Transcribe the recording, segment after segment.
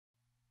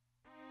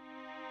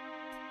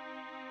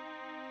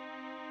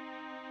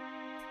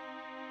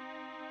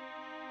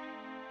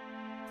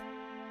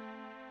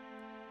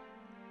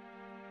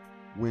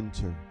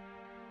winter.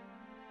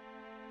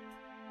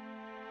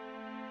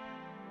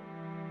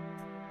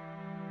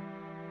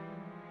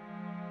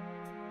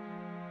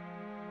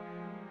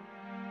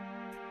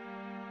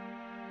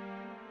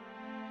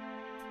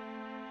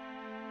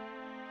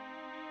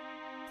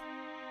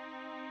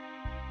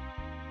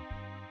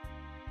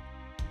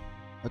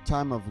 A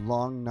time of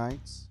long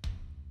nights,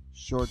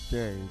 short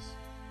days,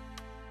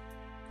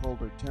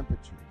 colder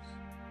temperatures,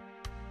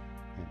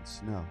 and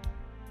snow.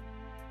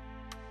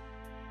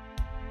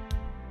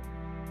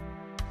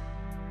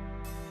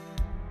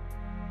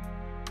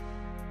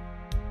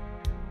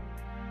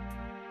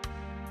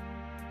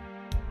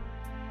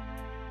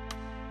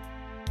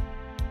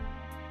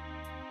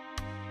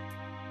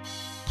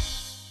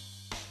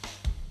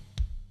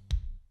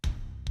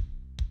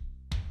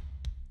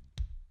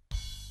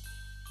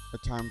 A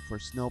time for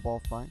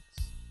snowball fights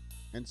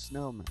and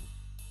snowmen.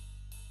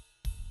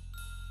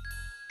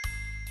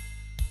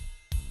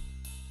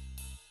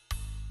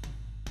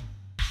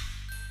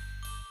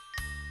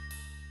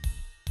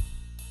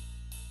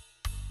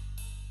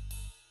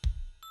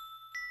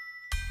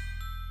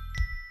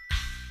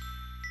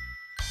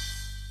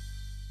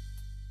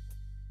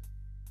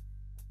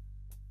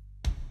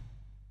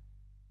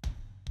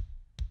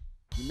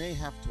 You may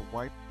have to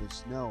wipe the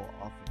snow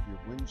off of your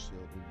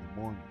windshield in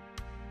the morning.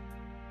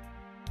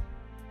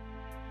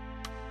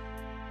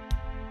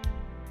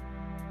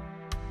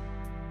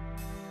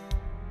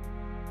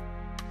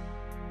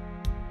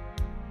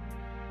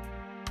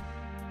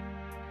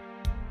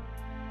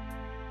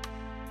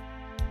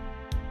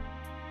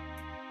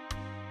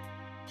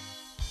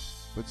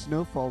 But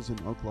snowfalls in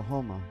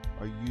Oklahoma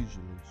are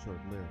usually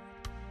short-lived.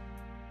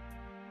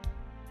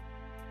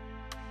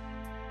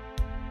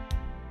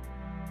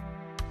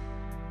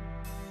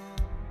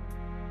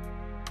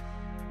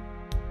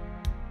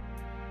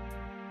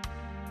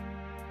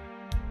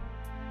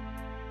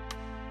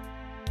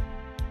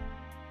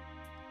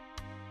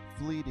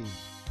 Fleeting,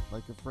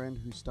 like a friend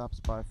who stops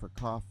by for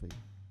coffee,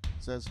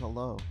 says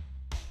hello,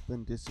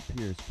 then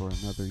disappears for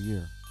another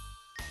year.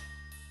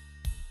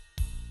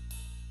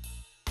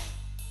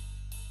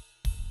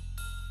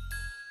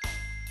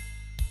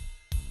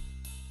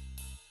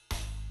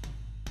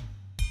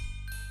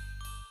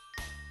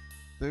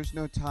 There's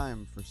no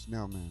time for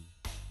snowmen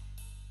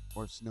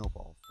or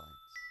snowball fights.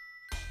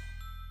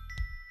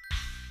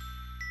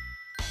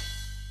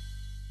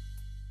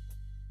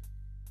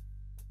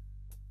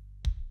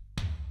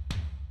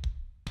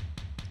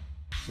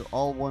 So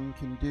all one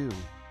can do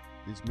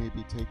is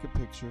maybe take a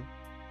picture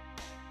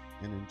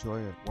and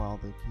enjoy it while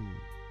they can.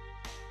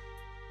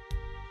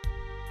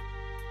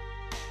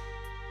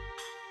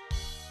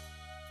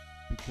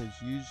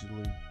 Because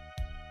usually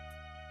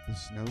the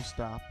snow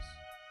stops,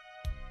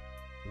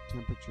 the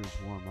temperatures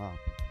warm up,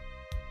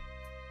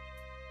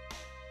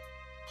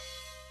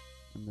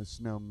 and the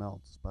snow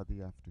melts by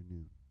the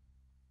afternoon.